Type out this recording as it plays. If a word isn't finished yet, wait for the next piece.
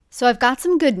So I've got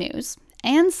some good news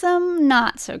and some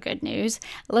not so good news.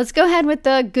 Let's go ahead with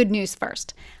the good news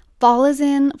first. Fall is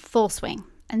in full swing,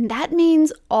 and that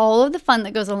means all of the fun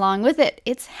that goes along with it.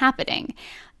 It's happening.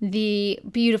 The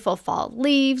beautiful fall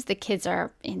leaves, the kids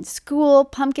are in school,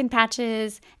 pumpkin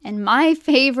patches, and my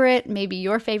favorite, maybe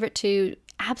your favorite too,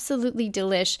 absolutely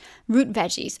delish root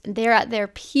veggies. They're at their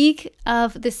peak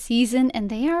of the season and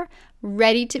they are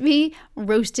ready to be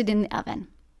roasted in the oven.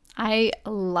 I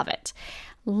love it.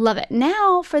 Love it.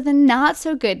 Now for the not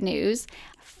so good news,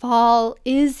 fall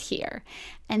is here.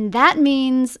 And that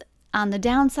means on the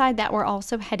downside that we're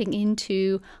also heading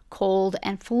into cold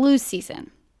and flu season.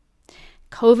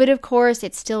 COVID, of course,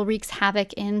 it still wreaks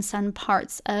havoc in some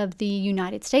parts of the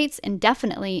United States and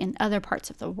definitely in other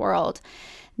parts of the world.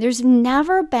 There's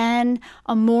never been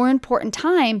a more important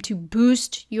time to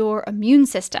boost your immune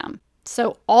system.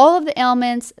 So all of the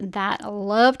ailments that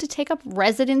love to take up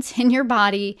residence in your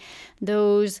body,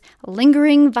 those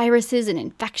lingering viruses and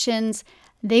infections,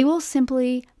 they will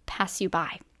simply pass you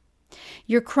by.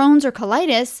 Your Crohn's or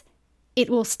colitis, it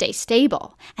will stay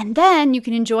stable. And then you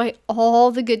can enjoy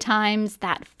all the good times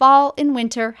that fall and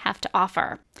winter have to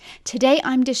offer. Today,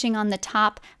 I'm dishing on the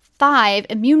top 5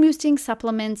 immune-boosting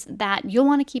supplements that you'll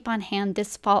want to keep on hand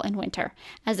this fall and winter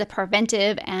as a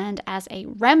preventive and as a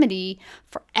remedy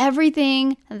for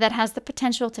everything that has the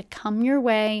potential to come your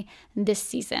way this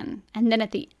season. And then at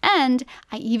the end,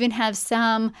 I even have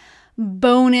some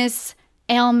bonus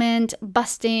ailment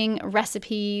busting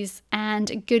recipes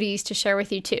and goodies to share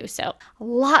with you too. So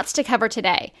lots to cover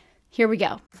today. Here we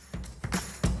go.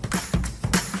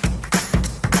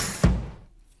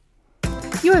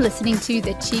 You are listening to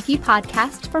the Cheeky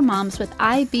Podcast for Moms with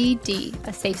IBD,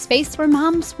 a safe space where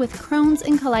moms with Crohn's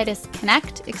and colitis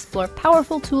connect, explore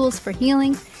powerful tools for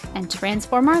healing, and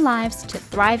transform our lives to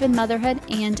thrive in motherhood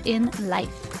and in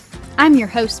life. I'm your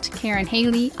host, Karen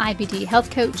Haley, IBD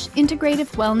health coach, integrative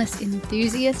wellness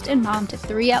enthusiast, and mom to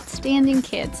 3 outstanding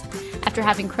kids. After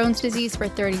having Crohn's disease for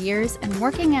 30 years and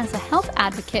working as a health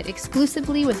advocate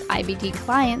exclusively with IBD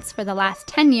clients for the last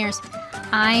 10 years,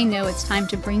 I know it's time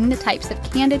to bring the types of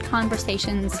candid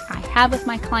conversations I have with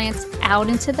my clients out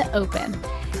into the open.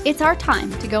 It's our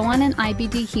time to go on an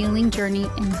IBD healing journey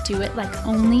and do it like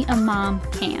only a mom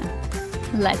can.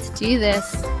 Let's do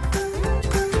this.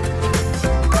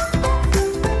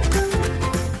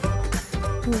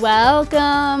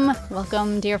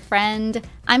 Welcome, dear friend.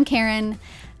 I'm Karen.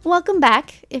 Welcome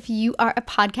back if you are a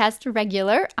podcast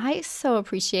regular. I so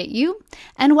appreciate you.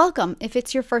 And welcome if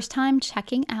it's your first time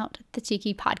checking out the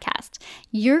Cheeky Podcast.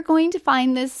 You're going to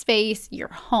find this space your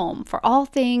home for all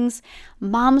things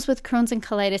moms with Crohn's and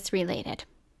colitis related.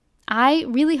 I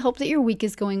really hope that your week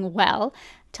is going well.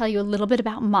 Tell you a little bit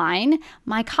about mine.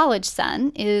 My college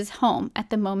son is home at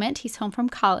the moment. He's home from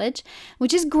college,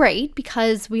 which is great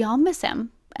because we all miss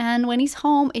him. And when he's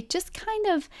home, it just kind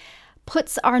of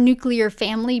puts our nuclear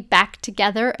family back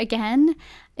together again.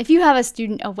 If you have a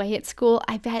student away at school,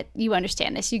 I bet you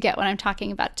understand this. You get what I'm talking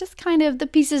about. Just kind of the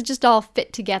pieces just all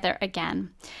fit together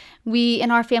again. In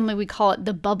our family, we call it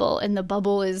the bubble, and the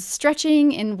bubble is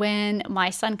stretching. And when my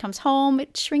son comes home,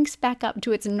 it shrinks back up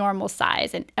to its normal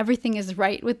size and everything is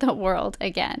right with the world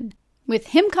again. With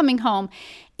him coming home,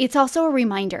 it's also a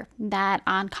reminder that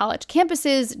on college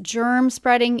campuses, germ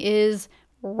spreading is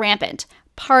rampant.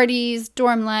 Parties,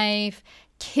 dorm life,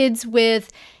 kids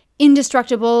with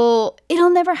indestructible,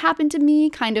 it'll never happen to me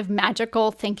kind of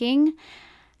magical thinking.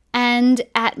 And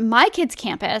at my kids'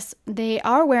 campus, they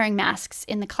are wearing masks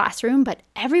in the classroom, but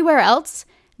everywhere else,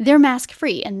 they're mask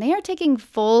free and they are taking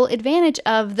full advantage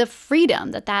of the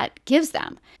freedom that gives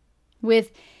them.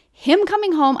 With him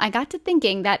coming home, I got to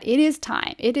thinking that it is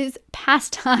time. It is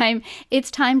past time. It's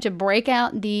time to break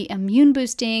out the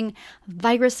immune-boosting,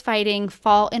 virus-fighting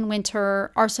fall and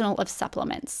winter arsenal of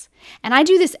supplements. And I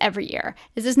do this every year.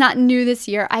 This is not new this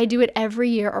year. I do it every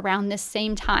year around this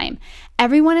same time.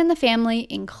 Everyone in the family,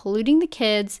 including the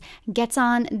kids, gets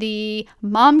on the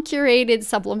mom-curated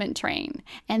supplement train.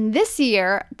 And this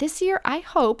year, I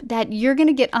hope that you're going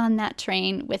to get on that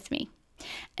train with me.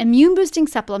 Immune-boosting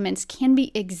supplements can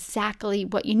be exactly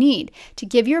what you need to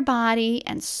give your body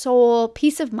and soul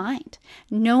peace of mind,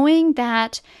 knowing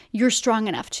that you're strong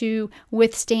enough to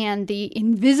withstand the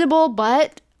invisible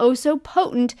but oh so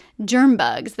potent germ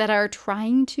bugs that are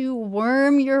trying to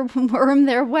worm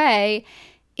their way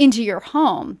into your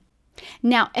home.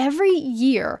 Now, every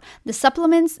year, the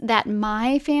supplements that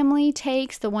my family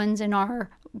takes, the ones in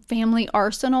our family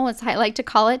arsenal, as I like to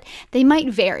call it, they might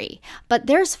vary, but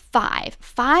there's five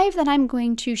that I'm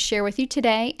going to share with you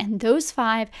today, and those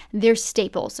 5, they're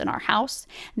staples in our house.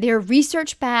 They're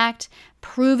research-backed,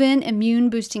 proven immune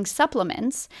boosting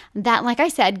supplements that, like I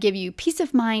said, give you peace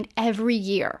of mind every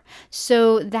year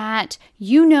so that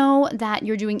you know that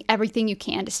you're doing everything you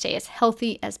can to stay as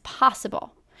healthy as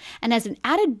possible. And as an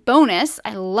added bonus,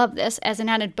 I love this, as an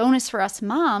added bonus for us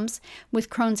moms with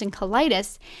Crohn's and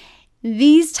colitis,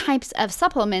 these types of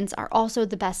supplements are also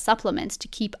the best supplements to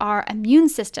keep our immune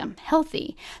system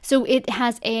healthy. So it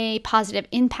has a positive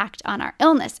impact on our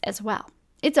illness as well.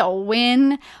 It's a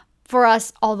win for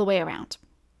us all the way around.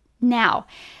 Now,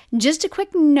 just a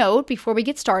quick note before we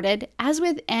get started, as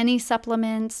with any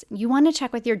supplements, you want to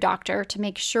check with your doctor to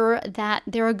make sure that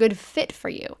they're a good fit for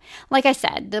you. Like I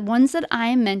said, the ones that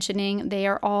I'm mentioning, they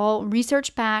are all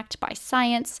research-backed by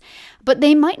science, but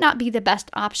they might not be the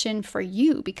best option for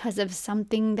you because of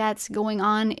something that's going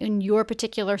on in your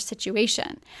particular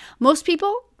situation. Most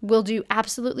people will do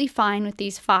absolutely fine with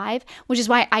these 5, which is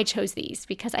why I chose these,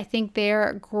 because I think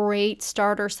they're great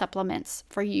starter supplements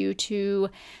for you to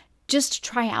just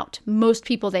try out. Most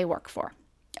people, they work for.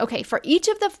 Okay, for each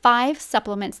of the 5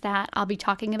 supplements that I'll be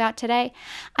talking about today,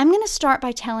 I'm going to start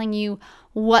by telling you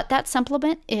what that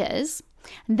supplement is.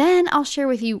 Then I'll share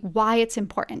with you why it's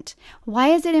important. Why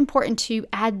is it important to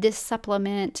add this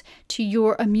supplement to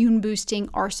your immune boosting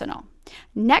arsenal?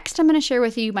 Next, I'm going to share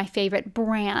with you my favorite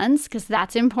brands, because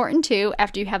that's important too.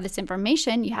 After you have this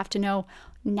information, you have to know,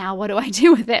 now what do I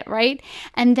do with it, right?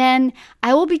 And then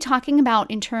I will be talking about,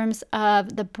 in terms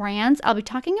of the brands, I'll be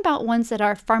talking about ones that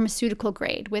are pharmaceutical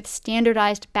grade with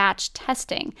standardized batch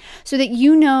testing so that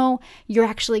you know you're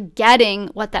actually getting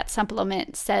what that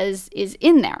supplement says is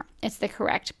in there. It's the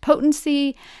correct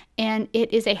potency and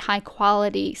it is a high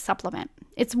quality supplement.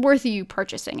 It's worth you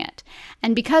purchasing it.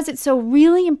 And because it's so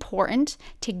really important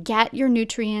to get your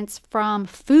nutrients from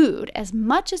food as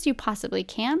much as you possibly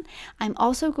can, I'm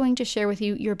also going to share with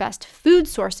you your best food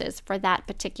sources for that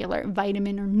particular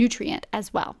vitamin or nutrient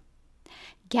as well.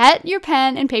 Get your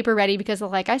pen and paper ready because,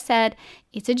 like I said,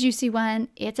 it's a juicy one.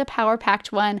 It's a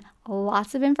power-packed one.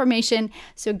 Lots of information.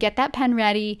 So get that pen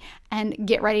ready and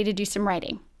get ready to do some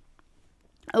writing.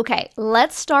 Okay,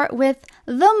 let's start with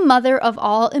the mother of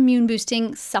all immune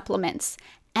boosting supplements,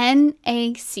 NAC,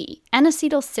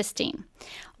 N-acetylcysteine.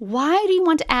 Why do you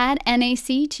want to add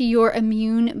NAC to your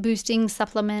immune boosting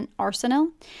supplement arsenal?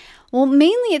 Well,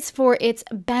 mainly it's for its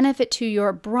benefit to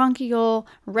your bronchial,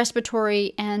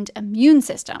 respiratory, and immune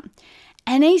system.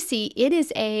 NAC, it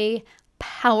is a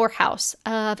powerhouse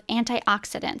of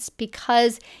antioxidants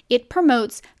because it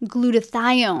promotes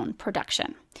glutathione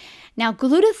production. Now,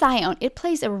 glutathione, it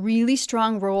plays a really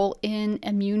strong role in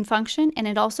immune function, and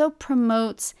it also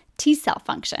promotes T cell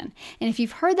function. And if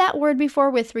you've heard that word before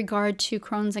with regard to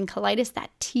Crohn's and colitis,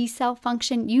 that T cell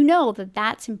function, you know that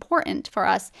that's important for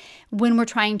us when we're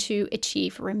trying to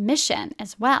achieve remission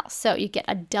as well. So you get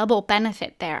a double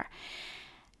benefit there.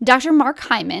 Dr. Mark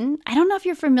Hyman, I don't know if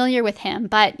you're familiar with him,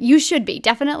 but you should be.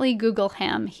 Definitely Google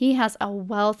him. He has a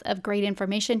wealth of great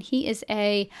information. He is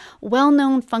a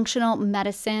well-known functional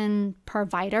medicine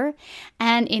provider.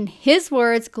 And in his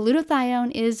words, glutathione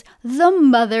is the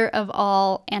mother of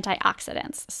all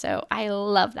antioxidants. So I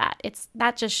love that.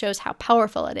 That just shows how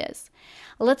powerful it is.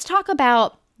 Let's talk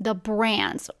about the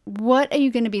brands. What are you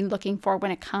going to be looking for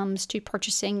when it comes to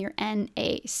purchasing your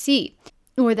NAC?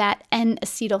 Or that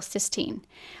N-acetylcysteine.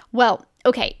 Well,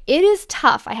 okay, it is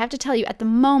tough. I have to tell you, at the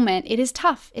moment, it is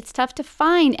tough. It's tough to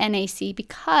find NAC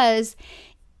because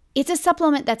it's a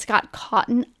supplement that's got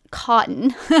cotton,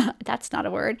 that's not a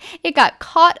word. It got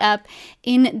caught up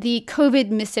in the COVID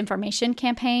misinformation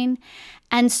campaign.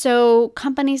 And so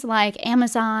companies like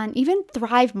Amazon, even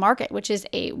Thrive Market, which is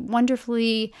a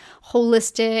wonderfully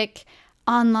holistic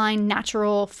online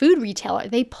natural food retailer,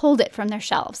 they pulled it from their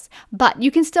shelves, but you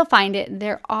can still find it.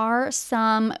 There are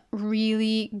some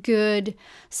really good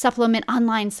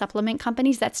online supplement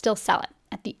companies that still sell it.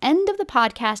 At the end of the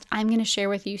podcast, I'm going to share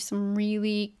with you some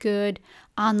really good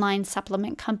online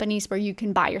supplement companies where you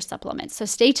can buy your supplements. So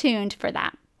stay tuned for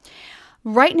that.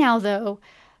 Right now, though,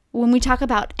 when we talk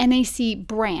about NAC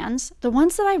brands, the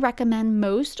ones that I recommend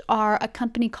most are a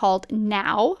company called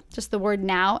Now, just the word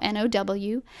Now,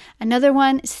 N-O-W. Another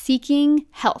one, Seeking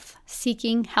Health,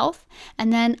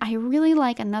 And then I really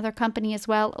like another company as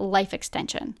well, Life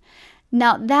Extension.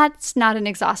 Now, that's not an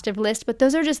exhaustive list, but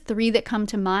those are just 3 that come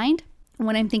to mind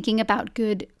when I'm thinking about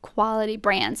good quality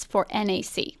brands for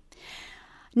NAC.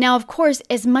 Now, of course,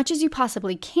 as much as you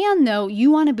possibly can, though,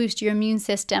 you want to boost your immune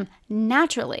system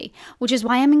naturally, which is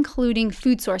why I'm including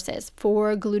food sources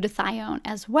for glutathione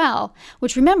as well,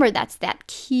 which, remember, that's that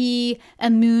key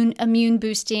immune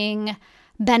boosting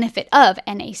benefit of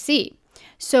NAC.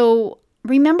 So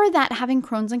remember that having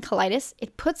Crohn's and colitis,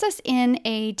 it puts us in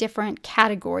a different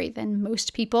category than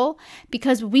most people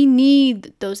because we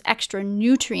need those extra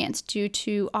nutrients due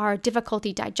to our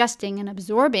difficulty digesting and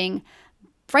absorbing,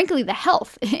 frankly, the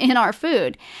health in our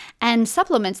food. And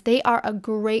supplements, they are a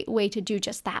great way to do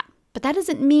just that. But that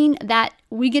doesn't mean that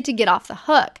we get off the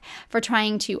hook for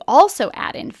trying to also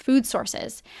add in food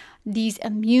sources, these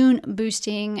immune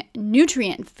boosting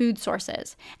nutrient food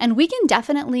sources. And we can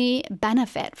definitely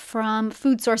benefit from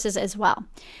food sources as well.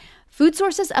 Food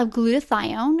sources of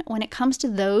glutathione, when it comes to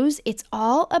those, it's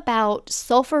all about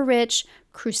sulfur-rich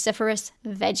cruciferous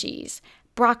veggies.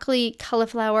 Broccoli,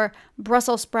 cauliflower,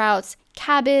 Brussels sprouts,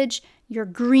 cabbage, your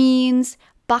greens,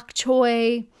 bok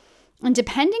choy. And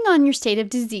depending on your state of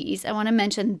disease, I want to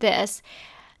mention this,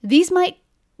 you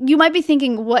might be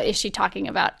thinking, what is she talking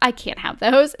about? I can't have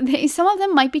those. Some of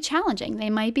them might be challenging. They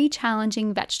might be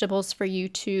challenging vegetables for you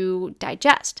to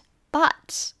digest.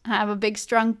 But, I have a big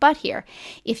strong but here.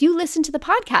 If you listen to the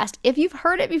podcast, if you've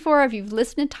heard it before, if you've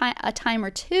listened a time or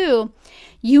two,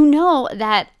 you know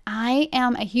that I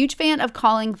am a huge fan of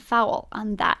calling foul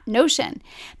on that notion.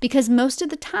 Because most of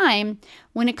the time,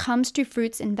 when it comes to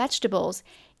fruits and vegetables,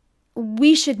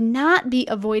 we should not be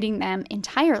avoiding them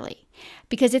entirely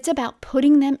because it's about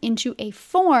putting them into a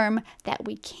form that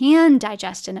we can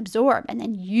digest and absorb and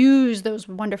then use those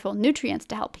wonderful nutrients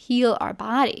to help heal our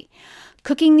body.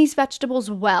 Cooking these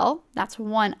vegetables well, that's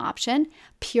one option.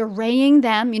 Pureeing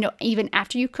them, even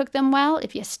after you cook them well,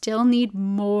 if you still need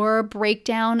more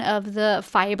breakdown of the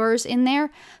fibers in there,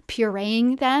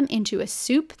 pureeing them into a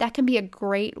soup, that can be a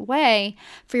great way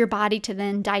for your body to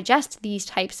then digest these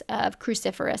types of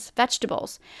cruciferous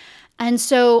vegetables. And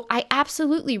so I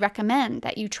absolutely recommend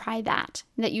that you try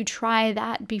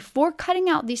that before cutting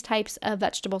out these types of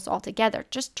vegetables altogether.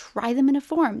 Just try them in a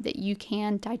form that you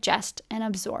can digest and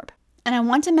absorb. And I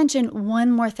want to mention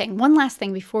one last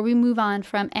thing before we move on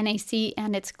from NAC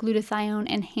and its glutathione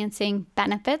enhancing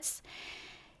benefits.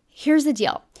 Here's the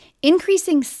deal.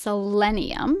 Increasing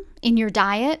selenium in your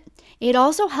diet, it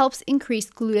also helps increase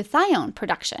glutathione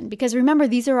production because remember,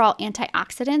 these are all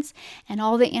antioxidants and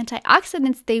all the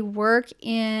antioxidants, they work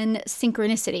in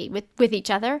synchronicity with each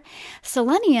other.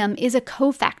 Selenium is a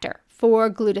cofactor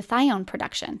for glutathione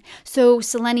production. So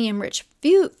selenium-rich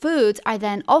foods are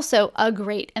then also a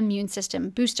great immune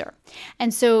system booster.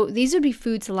 And so these would be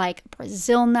foods like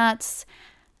Brazil nuts,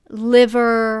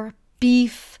 liver,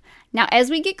 beef. Now, as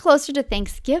we get closer to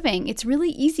Thanksgiving, it's really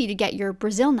easy to get your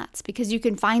Brazil nuts because you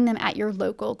can find them at your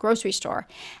local grocery store.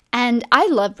 And I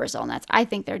love Brazil nuts. I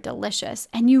think they're delicious.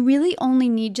 And you really only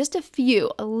need just a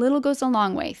few. A little goes a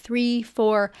long way, 3,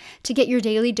 4, to get your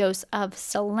daily dose of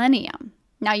selenium.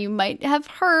 Now, you might have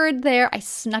heard there, I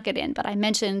snuck it in, but I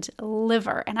mentioned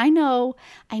liver. And I know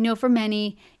for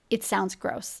many, it sounds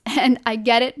gross. And I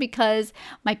get it because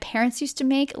my parents used to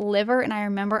make liver, and I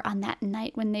remember on that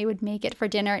night when they would make it for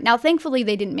dinner. Now, thankfully,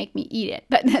 they didn't make me eat it,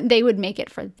 but they would make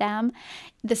it for them.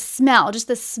 The smell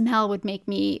would make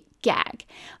me gag.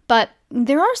 But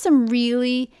there are some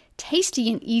really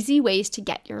tasty and easy ways to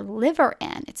get your liver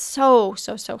in. It's so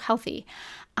healthy.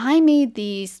 I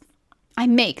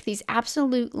make these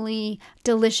absolutely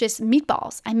delicious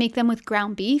meatballs. I make them with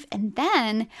ground beef, and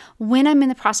then when I'm in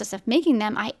the process of making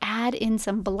them, I add in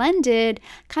some blended,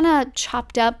 kind of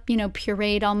chopped up,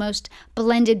 pureed almost,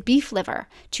 blended beef liver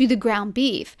to the ground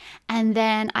beef. And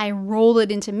then I roll it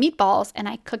into meatballs and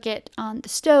I cook it on the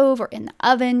stove or in the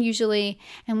oven usually.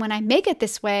 And when I make it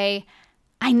this way,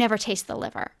 I never taste the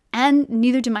liver, and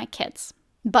neither do my kids.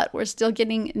 But we're still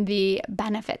getting the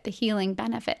benefit, the healing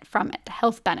benefit from it, the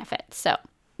health benefit. So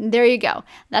there you go.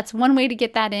 That's one way to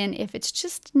get that in if it's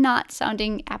just not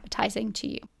sounding appetizing to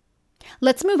you.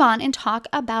 Let's move on and talk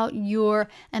about your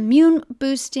immune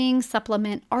boosting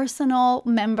supplement arsenal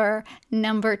member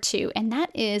number 2, and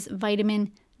that is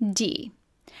vitamin D.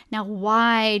 Now,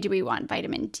 why do we want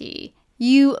vitamin D?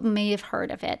 You may have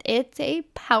heard of it. It's a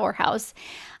powerhouse.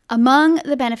 Among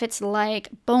the benefits like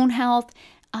bone health,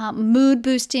 mood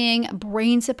boosting,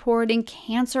 brain supporting,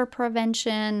 cancer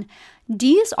prevention,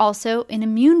 D is also an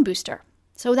immune booster.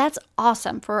 So that's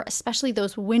awesome for especially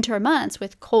those winter months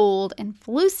with cold and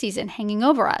flu season hanging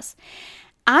over us.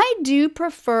 I do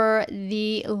prefer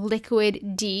the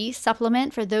liquid D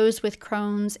supplement for those with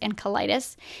Crohn's and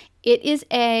colitis. It is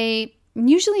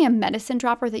usually a medicine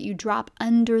dropper that you drop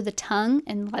under the tongue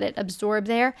and let it absorb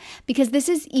there because this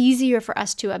is easier for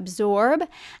us to absorb.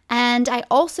 And I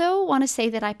also want to say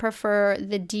that I prefer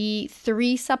the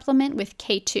D3 supplement with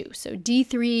K2. So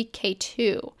D3,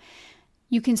 K2.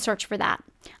 You can search for that.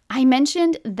 I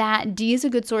mentioned that D is a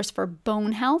good source for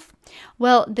bone health.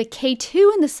 Well, the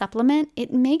K2 in the supplement,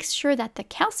 it makes sure that the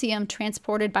calcium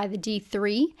transported by the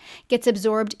D3 gets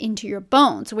absorbed into your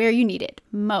bones where you need it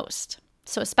most.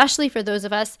 So especially for those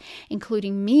of us,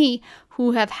 including me,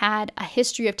 who have had a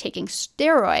history of taking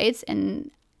steroids, and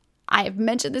I've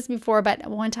mentioned this before, but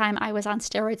one time I was on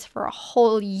steroids for a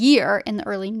whole year in the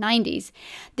early 90s.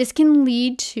 This can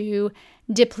lead to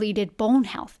depleted bone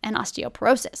health and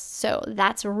osteoporosis. So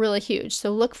that's really huge.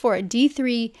 So look for a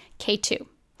D3, K2.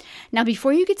 Now,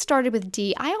 before you get started with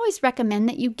D, I always recommend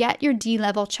that you get your D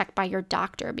level checked by your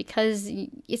doctor because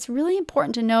it's really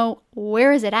important to know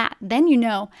where is it at. Then you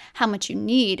know how much you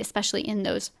need, especially in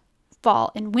those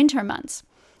fall and winter months.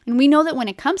 And we know that when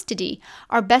it comes to D,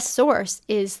 our best source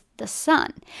is the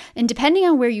sun. And depending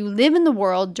on where you live in the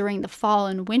world during the fall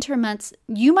and winter months,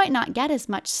 you might not get as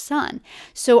much sun.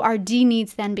 So our D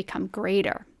needs then become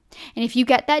greater. And if you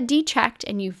get that D checked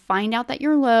and you find out that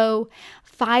you're low,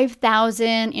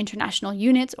 5,000 international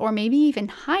units or maybe even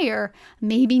higher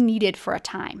may be needed for a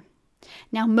time.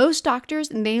 Now, most doctors,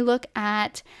 they look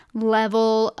at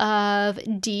level of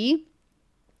D.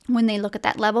 When they look at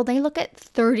that level, they look at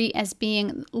 30 as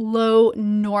being low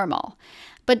normal.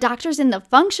 But doctors in the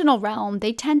functional realm,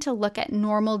 they tend to look at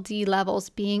normal D levels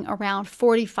being around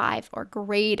 45 or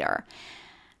greater.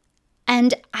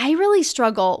 And I really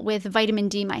struggle with vitamin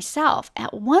D myself.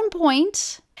 At one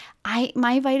point,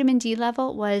 my vitamin D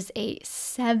level was a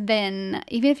 7.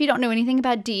 Even if you don't know anything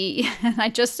about D, I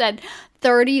just said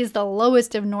 30 is the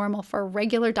lowest of normal for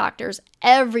regular doctors.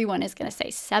 Everyone is going to say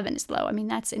 7 is low. I mean,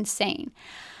 that's insane.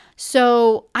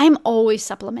 So I'm always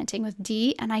supplementing with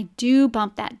D, and I do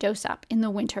bump that dose up in the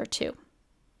winter too.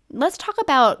 Let's talk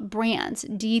about brands,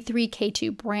 D3,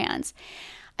 K2 brands.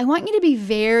 I want you to be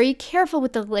very careful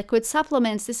with the liquid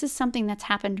supplements. This is something that's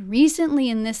happened recently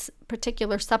in this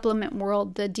particular supplement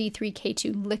world, the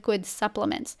D3K2 liquid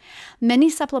supplements. Many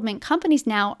supplement companies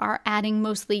now are adding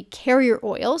mostly carrier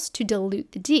oils to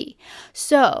dilute the D.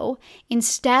 So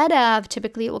instead of,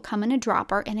 typically it will come in a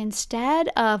dropper, and instead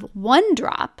of one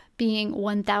drop being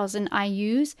 1,000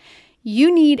 IUs,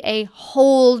 you need a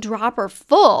whole dropper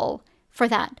full for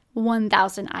that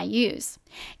 1,000 IUs.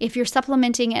 If you're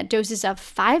supplementing at doses of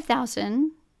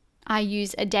 5,000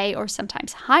 IUs a day or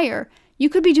sometimes higher, you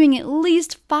could be doing at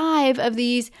least 5 of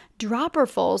these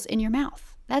dropperfuls in your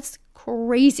mouth. That's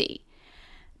crazy.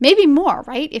 Maybe more,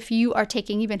 right? If you are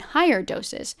taking even higher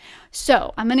doses.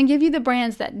 So I'm going to give you the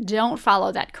brands that don't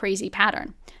follow that crazy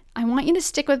pattern. I want you to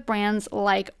stick with brands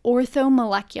like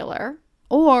Orthomolecular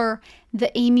or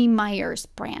the Amy Myers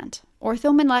brand.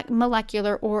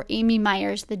 Orthomolecular or Amy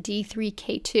Myers, the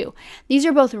D3K2. These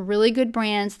are both really good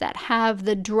brands that have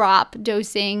the drop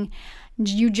dosing.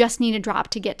 You just need a drop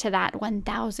to get to that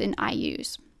 1,000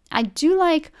 IUs. I do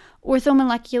like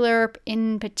Orthomolecular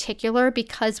in particular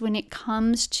because when it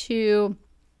comes to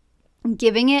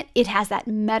giving it, it has that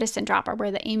medicine dropper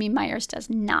where the Amy Myers does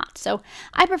not. So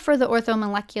I prefer the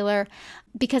Orthomolecular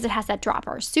because it has that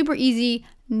dropper. Super easy,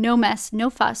 no mess, no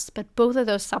fuss, but both of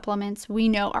those supplements we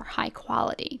know are high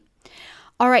quality.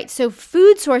 All right, so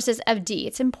food sources of D.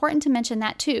 It's important to mention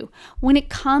that too. When it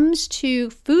comes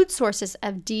to food sources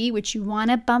of D, which you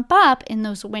want to bump up in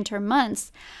those winter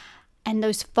months and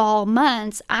those fall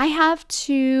months, I have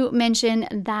to mention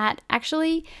that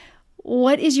actually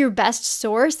what is your best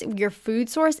source? Your food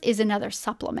source is another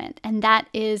supplement, and that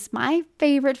is my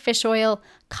favorite fish oil,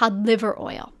 cod liver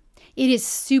oil. It is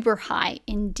super high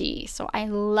in D, so I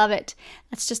love it.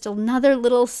 That's just another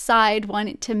little side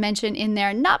one to mention in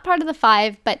there. Not part of the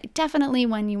 5, but definitely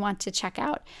one you want to check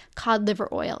out. Cod liver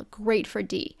oil, great for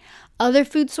D. Other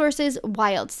food sources,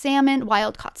 wild salmon,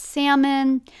 wild caught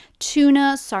salmon,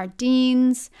 tuna,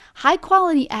 sardines, high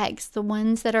quality eggs, the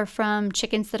ones that are from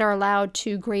chickens that are allowed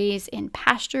to graze in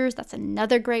pastures. That's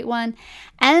another great one.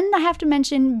 And I have to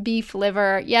mention beef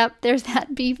liver. Yep, there's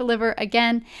that beef liver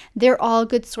again. They're all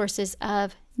good sources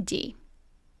of D.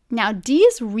 Now, D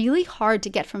is really hard to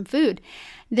get from food.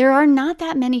 There are not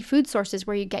that many food sources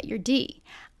where you get your D.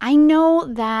 I know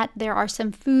that there are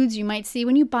some foods you might see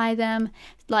when you buy them,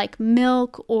 like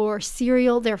milk or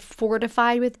cereal, they're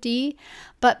fortified with D,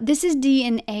 but this is D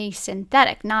in a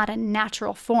synthetic, not a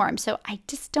natural form. So I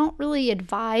just don't really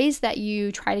advise that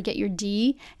you try to get your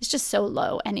D. It's just so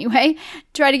low anyway.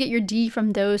 Try to get your D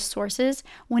from those sources.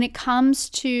 When it comes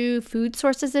to food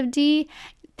sources of D,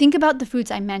 think about the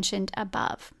foods I mentioned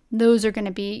above. Those are going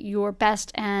to be your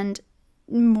best and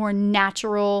more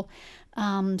natural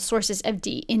sources of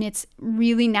D, and it's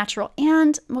really natural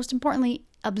and most importantly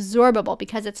absorbable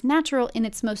because it's natural in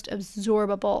its most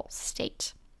absorbable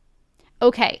state.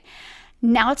 Okay,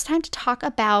 now it's time to talk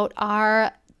about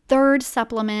our third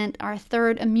supplement, our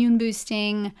third immune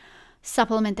boosting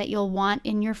supplement that you'll want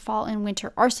in your fall and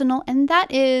winter arsenal, and that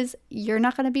is, you're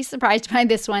not going to be surprised by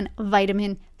this one,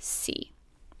 vitamin C.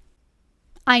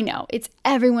 I know, it's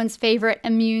everyone's favorite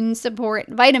immune support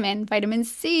vitamin, vitamin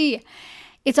C.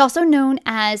 It's also known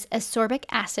as ascorbic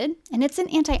acid, and it's an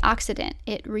antioxidant.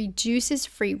 It reduces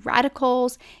free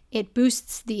radicals, it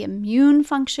boosts the immune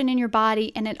function in your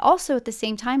body, and it also at the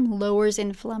same time lowers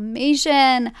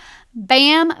inflammation.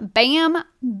 Bam, bam,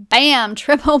 bam,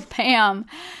 triple bam.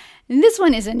 And this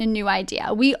one isn't a new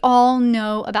idea. We all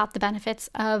know about the benefits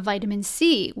of vitamin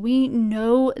C. We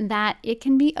know that it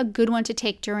can be a good one to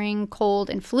take during cold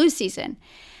and flu season.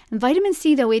 And vitamin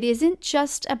C, though, it isn't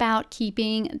just about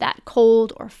keeping that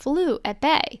cold or flu at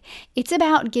bay. It's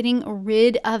about getting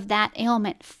rid of that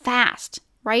ailment fast,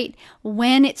 right?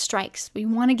 When it strikes, we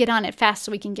want to get on it fast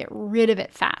so we can get rid of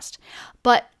it fast.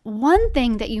 But one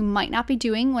thing that you might not be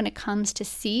doing when it comes to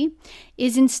C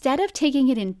is instead of taking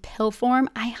it in pill form,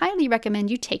 I highly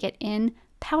recommend you take it in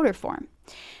powder form.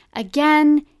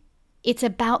 Again, it's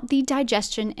about the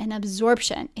digestion and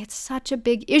absorption. It's such a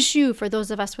big issue for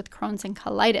those of us with Crohn's and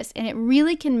colitis, and it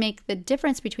really can make the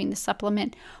difference between the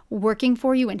supplement working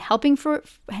for you and helping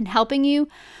you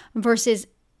versus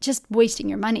just wasting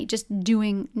your money, just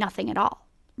doing nothing at all,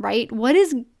 right? What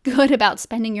is good about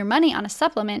spending your money on a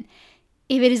supplement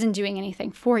if it isn't doing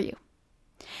anything for you?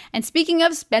 And speaking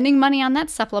of spending money on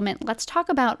that supplement, let's talk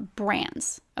about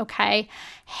brands, okay?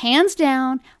 Hands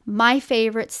down, my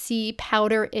favorite C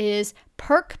powder is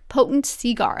Perk Potent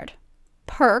C Guard.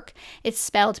 Perk, it's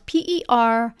spelled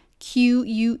Perque,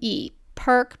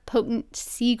 Perk Potent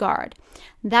C Guard.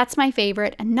 That's my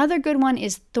favorite. Another good one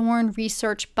is Thorne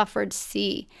Research Buffered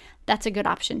C. That's a good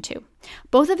option too.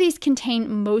 Both of these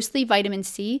contain mostly vitamin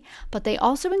C, but they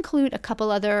also include a couple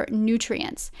other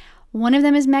nutrients. One of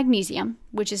them is magnesium,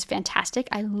 which is fantastic.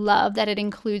 I love that it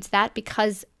includes that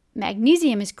because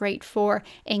magnesium is great for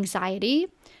anxiety,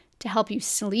 to help you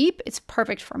sleep. It's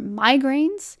perfect for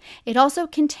migraines. It also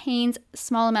contains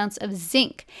small amounts of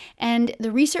zinc. And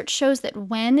the research shows that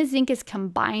when zinc is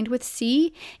combined with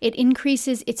C, it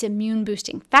increases its immune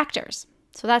boosting factors.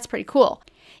 So that's pretty cool.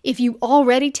 If you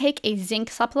already take a zinc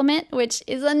supplement, which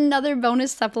is another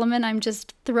bonus supplement I'm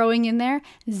just throwing in there,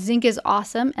 zinc is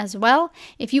awesome as well.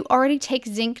 If you already take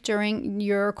zinc during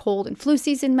your cold and flu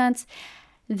season months,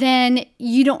 then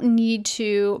you don't need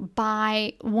to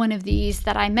buy one of these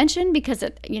that I mentioned because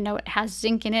it has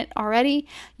zinc in it already.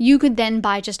 You could then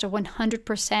buy just a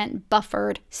 100%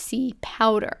 buffered C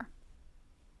powder.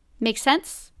 Make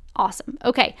sense? Awesome.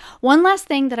 Okay, one last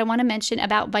thing that I want to mention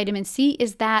about vitamin C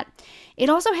is that it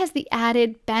also has the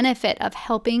added benefit of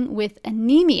helping with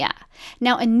anemia.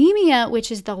 Now, anemia,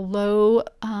 which is the low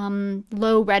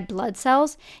red blood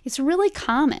cells, it's really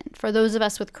common for those of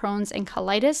us with Crohn's and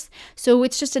colitis. So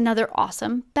it's just another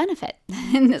awesome benefit.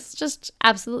 And it's just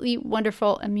absolutely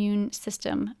wonderful immune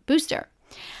system booster.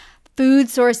 Food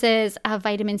sources of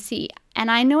vitamin C.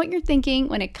 And I know what you're thinking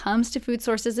when it comes to food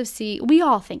sources of C. We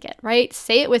all think it, right?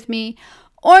 Say it with me.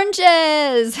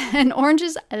 Oranges! And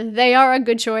oranges, they are a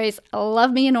good choice. I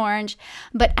love me an orange.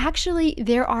 But actually,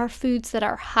 there are foods that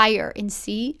are higher in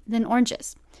C than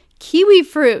oranges. Kiwi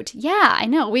fruit. Yeah, I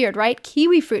know, weird, right?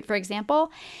 Kiwi fruit, for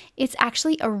example, it's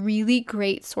actually a really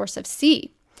great source of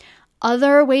C.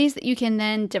 Other ways that you can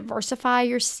then diversify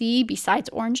your C besides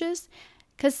oranges,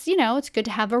 because, it's good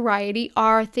to have variety,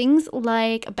 are things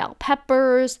like bell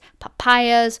peppers,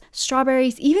 papayas,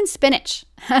 strawberries, even spinach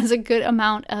has a good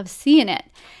amount of C in it.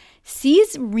 C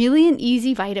is really an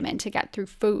easy vitamin to get through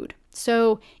food.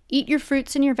 So eat your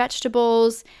fruits and your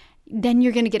vegetables, then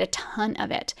you're going to get a ton of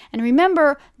it. And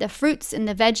remember, the fruits and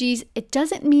the veggies, it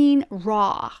doesn't mean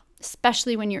raw,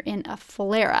 especially when you're in a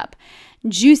flare-up.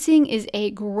 Juicing is a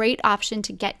great option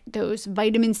to get those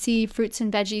vitamin C fruits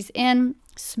and veggies in.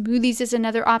 Smoothies is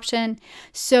another option.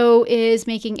 So is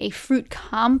making a fruit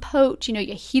compote.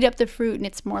 You heat up the fruit and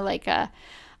it's more like a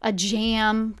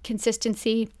jam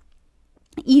consistency.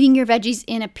 Eating your veggies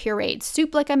in a pureed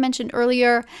soup, like I mentioned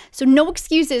earlier. So no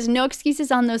excuses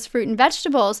on those fruit and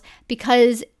vegetables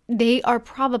because they are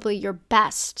probably your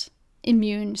best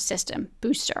immune system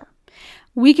booster.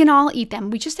 We can all eat them.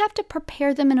 We just have to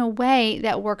prepare them in a way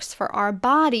that works for our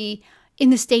body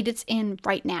in the state it's in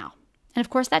right now. And of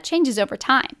course, that changes over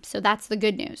time. So that's the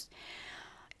good news.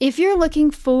 If you're looking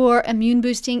for immune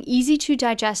boosting, easy to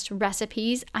digest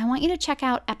recipes, I want you to check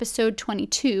out episode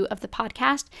 22 of the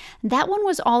podcast. That one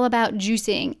was all about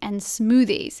juicing and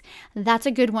smoothies. That's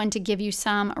a good one to give you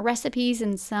some recipes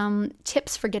and some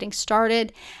tips for getting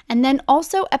started. And then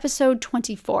also episode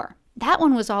 24. That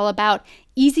one was all about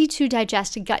easy to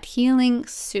digest gut healing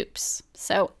soups.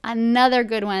 So another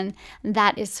good one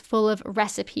that is full of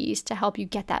recipes to help you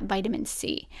get that vitamin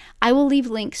C. I will leave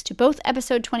links to both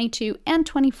episode 22 and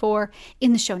 24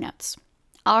 in the show notes.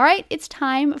 All right, it's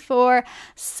time for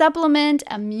supplement,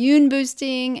 immune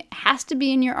boosting. It has to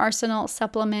be in your arsenal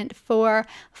supplement for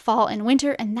fall and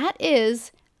winter, and that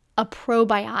is a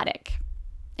probiotic.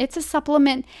 It's a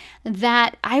supplement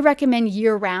that I recommend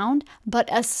year-round, but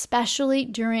especially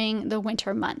during the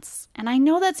winter months. And I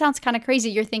know that sounds kind of crazy.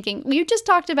 You're thinking, you just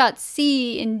talked about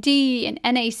C and D and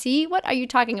NAC. What are you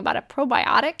talking about, a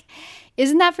probiotic?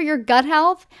 Isn't that for your gut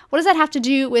health? What does that have to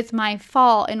do with my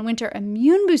fall and winter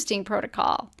immune boosting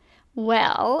protocol?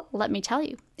 Well, let me tell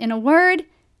you. In a word,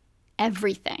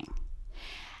 everything.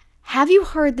 Have you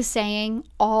heard the saying,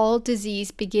 all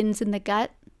disease begins in the gut?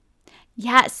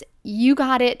 Yes, you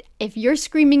got it. If you're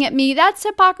screaming at me, that's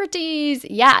Hippocrates.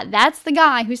 Yeah, that's the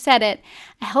guy who said it.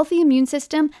 A healthy immune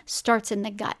system starts in the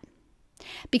gut.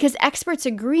 Because experts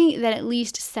agree that at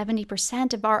least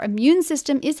 70% of our immune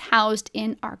system is housed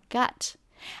in our gut.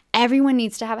 Everyone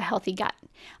needs to have a healthy gut.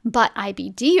 But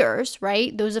IBDers,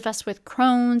 right, those of us with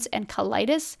Crohn's and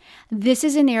colitis, this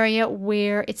is an area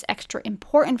where it's extra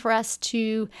important for us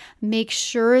to make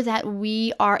sure that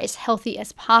we are as healthy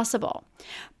as possible.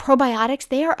 Probiotics,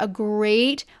 they are a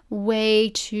great way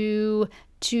to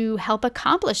help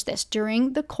accomplish this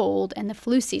during the cold and the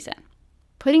flu season.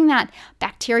 Putting that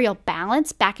bacterial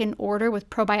balance back in order with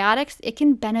probiotics, it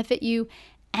can benefit you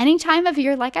any time of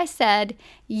year, like I said,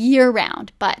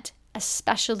 year-round, but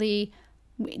especially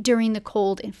during the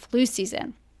cold and flu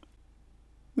season.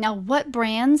 Now, what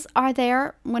brands are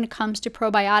there when it comes to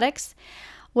probiotics?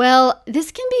 Well,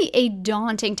 this can be a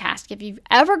daunting task. If you've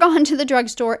ever gone to the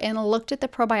drugstore and looked at the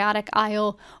probiotic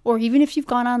aisle, or even if you've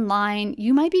gone online,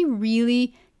 you might be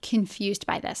really confused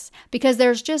by this because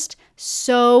there's just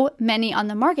so many on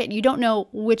the market. You don't know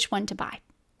which one to buy.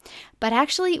 But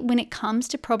actually, when it comes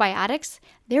to probiotics,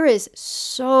 there is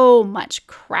so much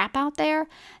crap out there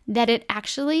that it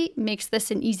actually makes this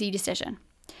an easy decision.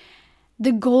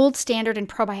 The gold standard in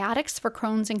probiotics for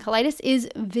Crohn's and colitis is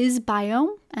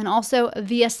Visbiome and also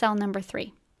VSL number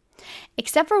 3.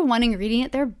 Except for one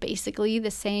ingredient, they're basically the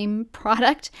same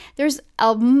product. There's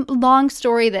a long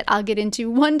story that I'll get into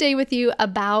one day with you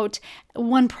about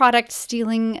one product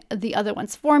stealing the other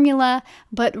one's formula.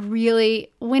 But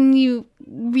really, when you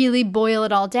really boil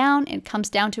it all down, it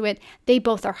comes down to it, they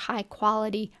both are high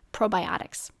quality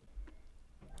probiotics.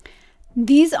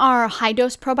 These are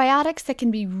high-dose probiotics that can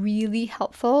be really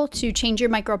helpful to change your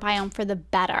microbiome for the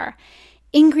better,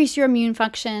 increase your immune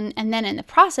function, and then in the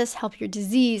process, help your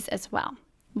disease as well.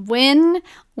 Win,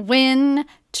 win,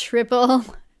 triple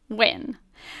win.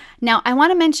 Now, I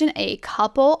want to mention a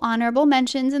couple honorable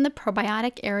mentions in the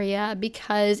probiotic area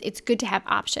because it's good to have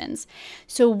options.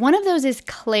 So one of those is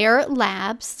Claire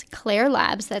Labs. Claire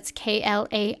Labs, that's Klaire,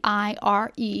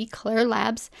 Claire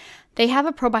Labs. They have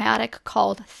a probiotic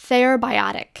called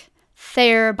Therabiotic.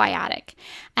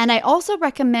 And I also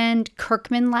recommend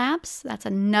Kirkman Labs. That's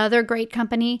another great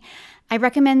company. I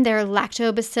recommend their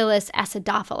Lactobacillus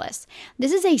acidophilus.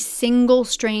 This is a single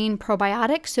strain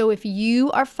probiotic. So if you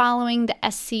are following the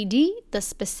SCD, the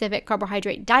specific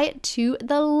carbohydrate diet, to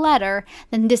the letter,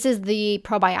 then this is the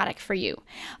probiotic for you.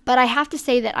 But I have to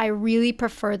say that I really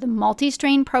prefer the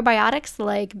multi-strain probiotics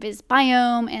like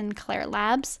Visbiome and Claire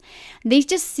Labs. They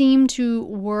just seem to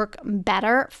work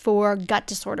better for gut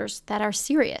disorders that are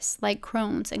serious, like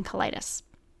Crohn's and colitis.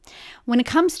 When it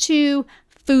comes to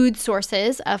food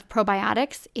sources of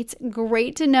probiotics, it's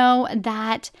great to know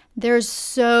that there's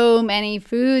so many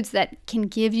foods that can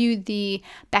give you the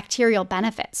bacterial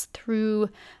benefits through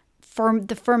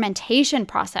the fermentation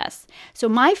process. So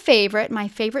my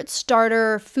favorite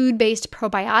starter food-based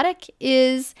probiotic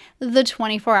is the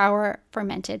 24-hour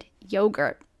fermented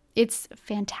yogurt. It's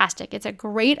fantastic. It's a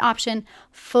great option,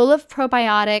 full of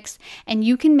probiotics, and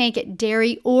you can make it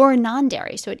dairy or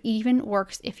non-dairy, so it even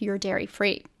works if you're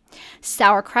dairy-free.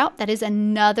 Sauerkraut, that is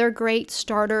another great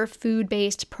starter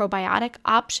food-based probiotic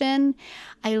option.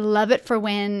 I love it for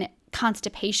when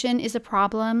constipation is a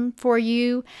problem for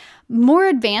you. More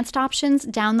advanced options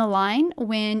down the line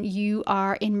when you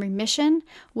are in remission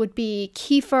would be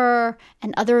kefir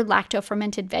and other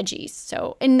lacto-fermented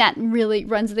veggies. And that really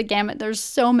runs the gamut. There's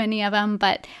so many of them,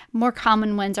 but more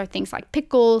common ones are things like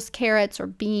pickles, carrots, or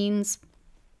beans.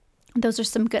 Those are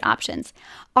some good options.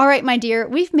 All right, my dear,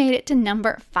 we've made it to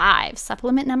number 5,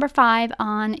 supplement number 5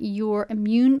 on your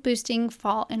immune boosting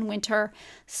fall and winter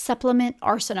supplement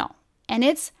arsenal. And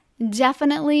it's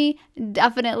definitely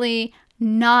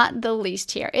not the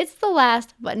least here. It's the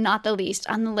last, but not the least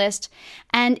on the list.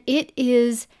 And it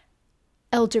is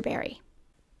elderberry.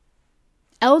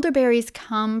 Elderberries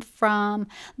come from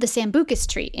the sambucus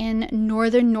tree in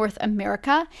northern North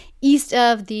America, east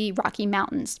of the Rocky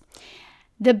Mountains.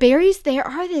 The berries there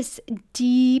are this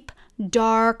deep,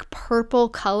 dark purple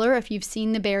color, if you've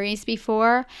seen the berries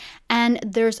before, and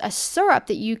there's a syrup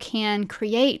that you can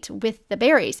create with the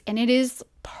berries, and it is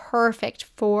perfect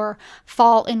for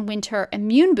fall and winter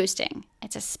immune boosting.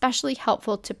 It's especially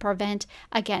helpful to prevent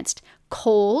against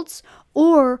colds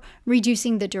or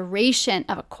reducing the duration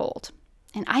of a cold.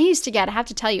 And I used to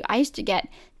get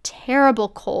terrible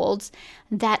colds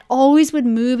that always would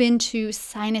move into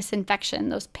sinus infection,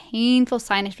 those painful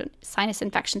sinus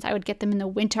infections. I would get them in the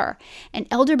winter. And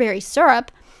elderberry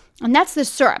syrup, and that's the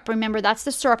syrup. Remember, that's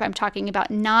the syrup I'm talking about,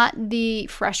 not the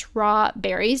fresh raw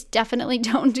berries. Definitely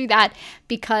don't do that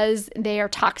because they are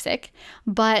toxic.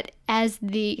 But as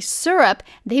the syrup,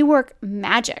 they work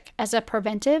magic as a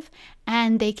preventive,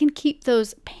 and they can keep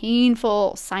those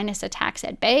painful sinus attacks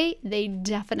at bay. They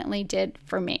definitely did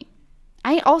for me.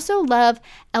 I also love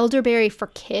elderberry for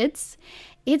kids.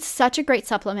 It's such a great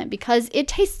supplement because it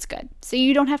tastes good, so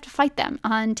you don't have to fight them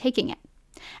on taking it.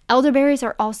 Elderberries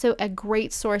are also a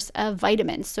great source of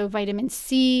vitamins, so vitamin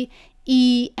C,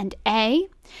 E, and A.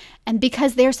 And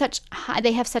because they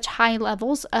have such high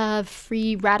levels of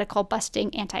free radical busting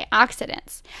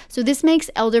antioxidants. So this makes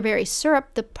elderberry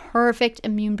syrup the perfect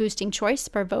immune boosting choice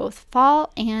for both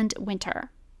fall and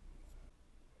winter.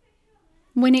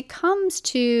 When it comes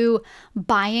to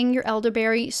buying your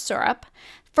elderberry syrup,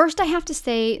 first I have to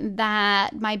say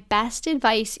that my best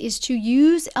advice is to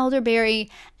use elderberry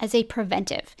as a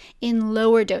preventive in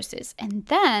lower doses and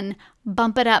then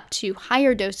bump it up to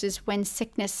higher doses when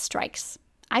sickness strikes.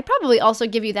 I probably also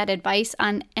give you that advice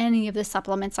on any of the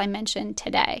supplements I mentioned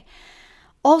today.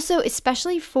 Also,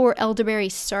 especially for elderberry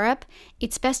syrup,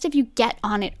 it's best if you get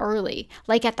on it early,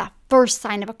 like at the first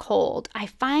sign of a cold. I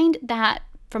find that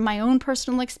from my own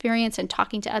personal experience and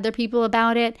talking to other people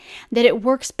about it, that it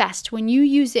works best when you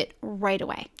use it right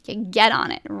away. You get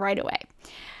on it right away.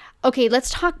 Okay, let's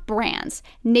talk brands.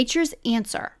 Nature's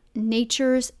Answer.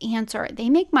 They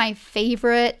make my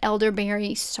favorite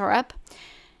elderberry syrup.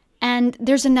 And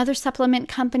there's another supplement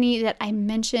company that I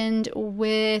mentioned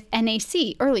with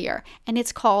NAC earlier, and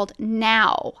it's called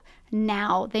Now.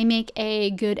 They make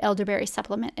a good elderberry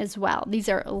supplement as well. These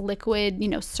are liquid,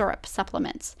 syrup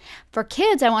supplements. For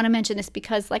kids, I want to mention this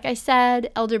because, like I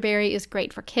said, elderberry is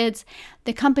great for kids.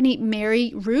 The company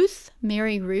Mary Ruth,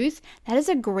 that is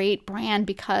a great brand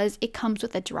because it comes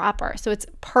with a dropper, so it's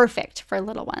perfect for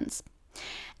little ones.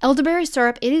 Elderberry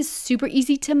syrup, it is super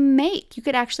easy to make. You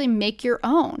could actually make your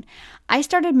own. I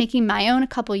started making my own a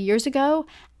couple years ago,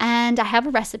 and I have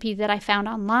a recipe that I found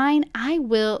online. I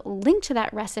will link to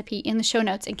that recipe in the show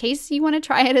notes in case you want to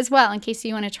try it as well, in case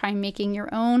you want to try making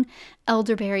your own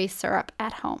elderberry syrup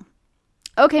at home.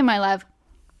 Okay, my love,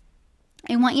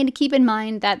 I want you to keep in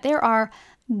mind that there are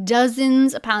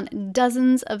dozens upon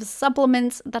dozens of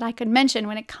supplements that I could mention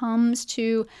when it comes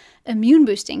to immune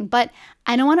boosting, but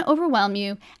I don't want to overwhelm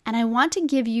you, and I want to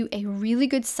give you a really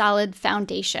good solid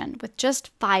foundation with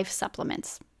just 5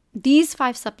 supplements. These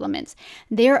 5 supplements,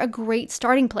 they're a great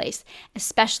starting place,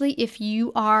 especially if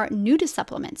you are new to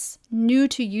supplements, new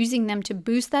to using them to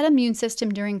boost that immune system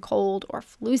during cold or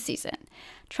flu season.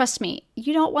 Trust me,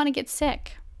 you don't want to get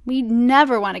sick. We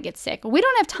never want to get sick. We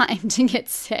don't have time to get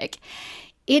sick.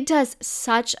 It does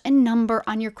such a number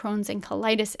on your Crohn's and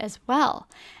colitis as well.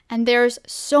 And there's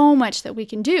so much that we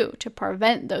can do to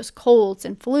prevent those colds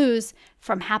and flus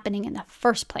from happening in the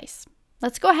first place.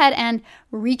 Let's go ahead and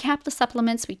recap the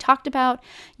supplements we talked about,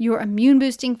 your immune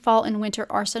boosting fall and winter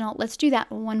arsenal. Let's do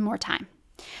that one more time.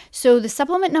 So the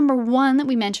supplement number 1 that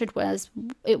we mentioned was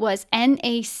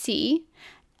NAC,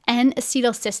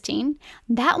 N-acetylcysteine.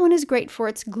 That one is great for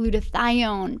its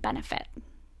glutathione benefit.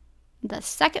 The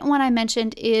second one I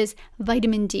mentioned is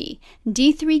vitamin D,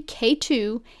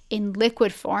 D3K2 in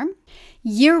liquid form,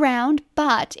 year-round,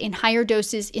 but in higher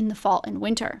doses in the fall and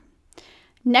winter.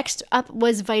 Next up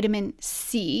was vitamin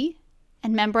C,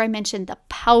 and remember I mentioned the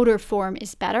powder form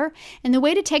is better, and the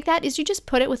way to take that is you just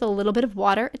put it with a little bit of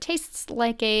water. It tastes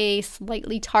like a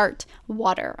slightly tart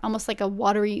water, almost like a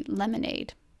watery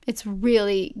lemonade. It's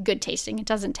really good tasting. It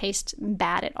doesn't taste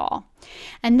bad at all.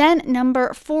 And then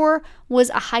number 4 was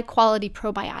a high quality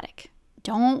probiotic.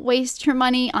 Don't waste your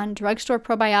money on drugstore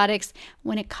probiotics.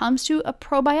 When it comes to a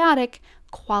probiotic,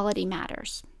 quality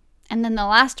matters. And then the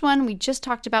last one we just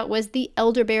talked about was the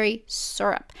elderberry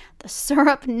syrup. The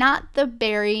syrup, not the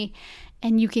berry,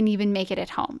 and you can even make it at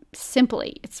home.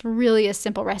 Simply, it's really a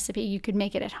simple recipe. You could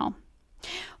make it at home.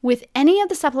 With any of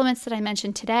the supplements that I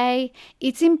mentioned today,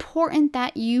 it's important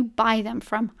that you buy them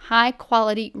from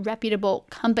high-quality, reputable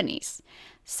companies.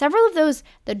 Several of those,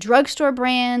 the drugstore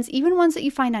brands, even ones that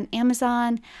you find on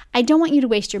Amazon, I don't want you to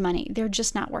waste your money. They're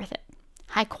just not worth it.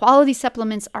 High-quality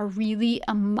supplements are really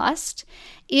a must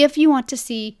if you want to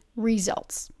see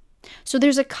results. So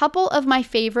there's a couple of my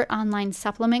favorite online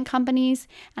supplement companies,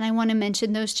 and I want to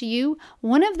mention those to you.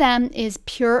 One of them is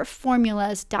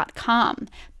pureformulas.com.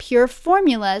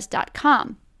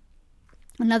 Pureformulas.com.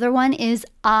 Another one is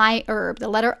iHerb, the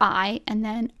letter I, and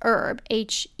then herb,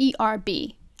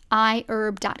 H-E-R-B,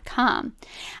 iHerb.com.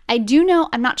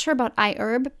 I'm not sure about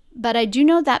iHerb, but I do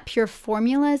know that Pure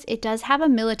Formulas, it does have a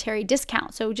military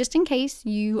discount. So just in case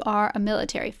you are a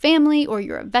military family or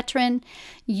you're a veteran,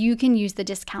 you can use the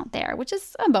discount there, which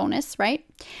is a bonus, right?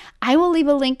 I will leave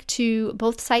a link to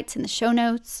both sites in the show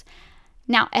notes.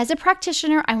 Now, as a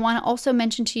practitioner, I want to also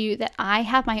mention to you that I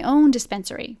have my own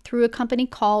dispensary through a company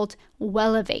called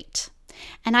Wellevate.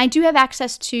 And I do have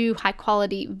access to high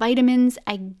quality vitamins.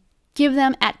 I give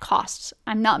them at cost.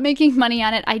 I'm not making money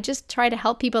on it. I just try to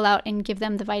help people out and give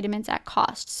them the vitamins at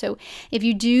cost. So if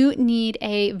you do need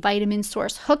a vitamin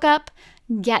source hookup,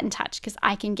 get in touch because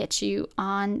I can get you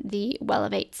on the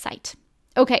Wellevate site.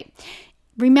 Okay.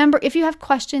 Remember, if you have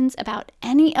questions about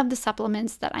any of the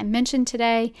supplements that I mentioned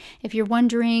today, if you're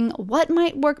wondering what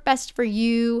might work best for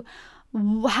you,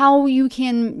 how you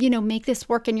can, make this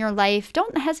work in your life,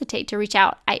 don't hesitate to reach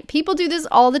out. People do this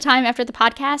all the time after the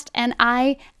podcast, and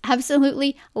I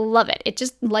absolutely love it. It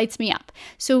just lights me up.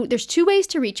 So there's 2 ways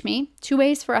to reach me, 2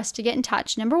 ways for us to get in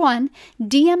touch. Number 1,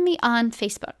 DM me on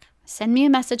Facebook. Send me a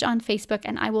message on Facebook,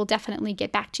 and I will definitely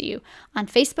get back to you. On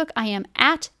Facebook, I am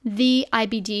at the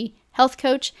IBD Health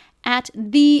Coach, at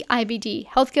the IBD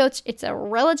Health Coach. It's a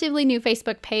relatively new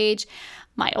Facebook page.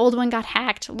 My old one got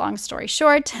hacked, long story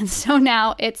short, and so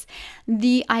now it's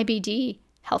the IBD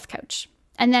Health Coach.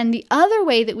 And then the other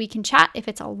way that we can chat, if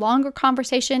it's a longer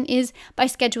conversation, is by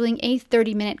scheduling a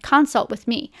 30-minute consult with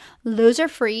me. Those are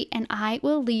free, and I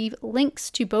will leave links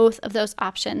to both of those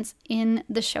options in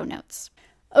the show notes.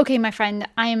 Okay, my friend,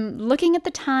 I'm looking at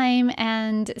the time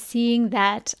and seeing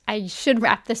that I should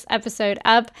wrap this episode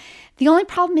up. The only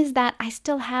problem is that I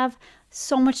still have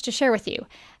so much to share with you.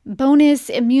 Bonus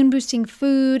immune-boosting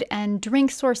food and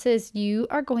drink sources you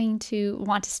are going to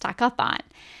want to stock up on,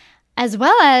 as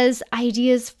well as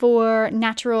ideas for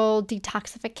natural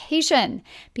detoxification,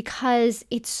 because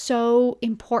it's so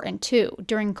important too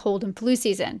during cold and flu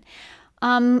season.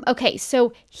 Okay,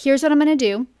 so here's what I'm going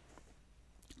to do.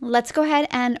 Let's go ahead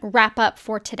and wrap up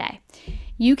for today.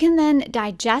 You can then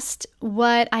digest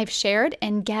what I've shared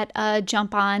and get a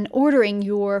jump on ordering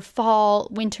your fall,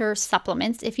 winter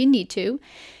supplements if you need to.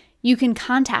 You can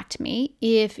contact me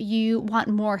if you want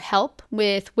more help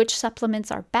with which supplements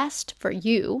are best for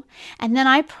you. And then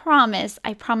I promise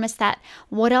that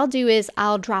what I'll do is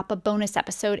I'll drop a bonus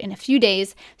episode in a few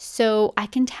days so I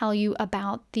can tell you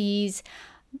about these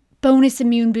bonus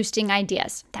immune boosting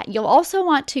ideas that you'll also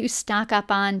want to stock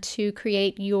up on to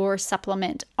create your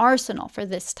supplement arsenal for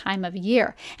this time of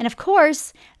year. And of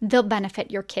course, they'll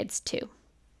benefit your kids too.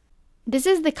 This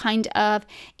is the kind of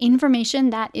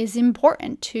information that is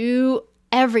important to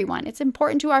everyone. It's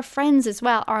important to our friends as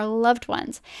well, our loved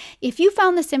ones. If you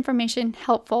found this information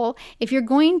helpful, if you're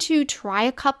going to try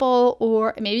a couple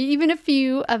or maybe even a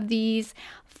few of these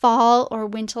fall or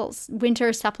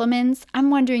winter supplements,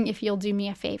 I'm wondering if you'll do me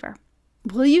a favor.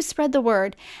 Will you spread the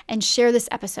word and share this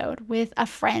episode with a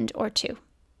friend or two?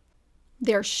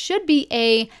 There should be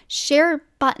a share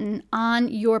button on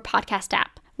your podcast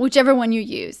app, whichever one you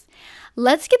use.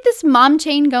 Let's get this mom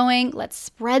chain going. Let's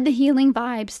spread the healing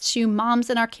vibes to moms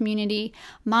in our community,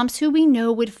 moms who we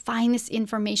know would find this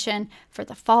information for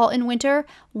the fall and winter,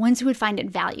 ones who would find it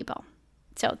valuable.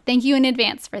 So thank you in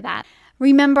advance for that.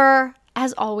 Remember,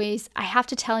 as always, I have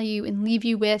to tell you and leave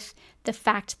you with the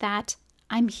fact that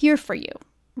I'm here for you,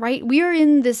 right? We are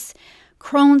in this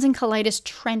Crohn's and colitis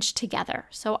trench together.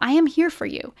 So I am here for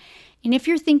you. And if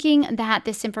you're thinking that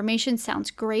this information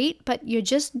sounds great, but you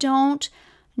just don't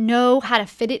know how to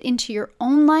fit it into your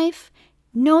own life,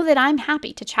 know that I'm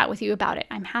happy to chat with you about it.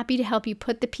 I'm happy to help you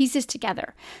put the pieces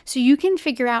together so you can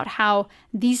figure out how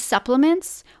these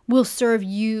supplements will serve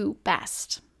you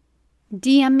best.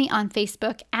 DM me on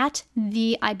Facebook at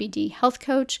the IBD Health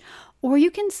Coach, or you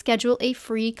can schedule a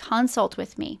free consult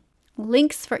with me.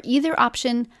 Links for either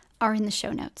option are in the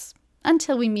show notes.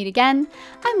 Until we meet again,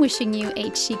 I'm wishing you a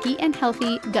cheeky and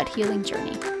healthy gut healing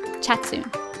journey. Chat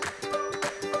soon.